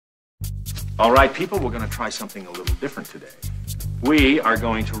All right, people, we're going to try something a little different today. We are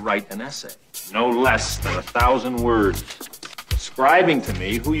going to write an essay, no less than 1,000 words, describing to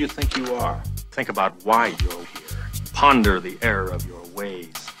me who you think you are. Think about why you're here. Ponder the error of your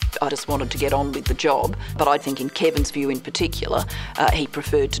ways. I just wanted to get on with the job, but I think in Kevin's view in particular, he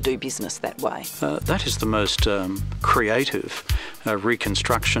preferred to do business that way. That is the most creative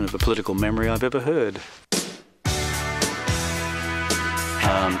reconstruction of a political memory I've ever heard.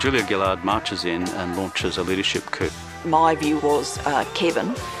 Julia Gillard marches in and launches a leadership coup. My view was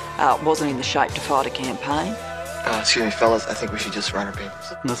Kevin wasn't in the shape to fight a campaign. Excuse me, fellas, I think we should just run our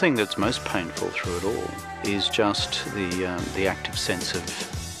papers. And the thing that's most painful through it all is just the active sense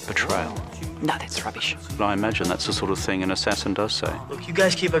of betrayal. No, that's rubbish. But I imagine that's the sort of thing an assassin does say. Look, you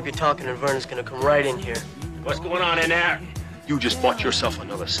guys keep up your talking and Vernon's gonna come right in here. What's going on in there? You just bought yourself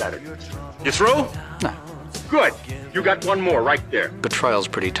another Saturday. You through? No. Good. You got one more right there. Betrayal's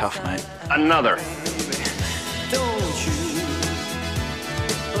pretty tough, mate. Another.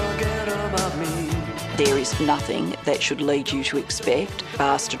 There is nothing that should lead you to expect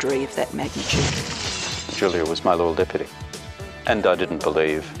bastardry of that magnitude. Julia was my loyal deputy, and I didn't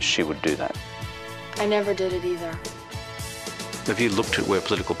believe she would do that. I never did it either. Have you looked at where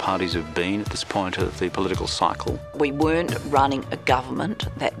political parties have been at this point of the political cycle? We weren't running a government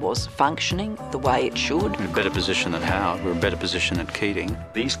that was functioning the way it should. We're in a better position than Howard. We're in a better position than Keating.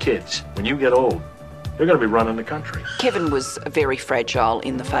 These kids, when you get old, they're going to be running the country. Kevin was very fragile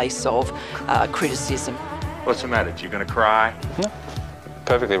in the face of criticism. What's the matter? You going to cry? No,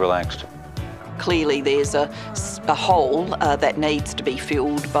 perfectly relaxed. Clearly there's a hole that needs to be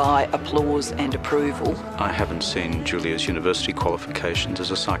filled by applause and approval. I haven't seen Julia's university qualifications as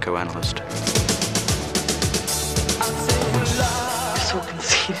a psychoanalyst. You're so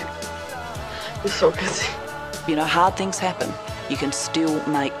conceited. You're so conceited. You know, hard things happen. You can still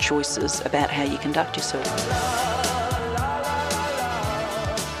make choices about how you conduct yourself.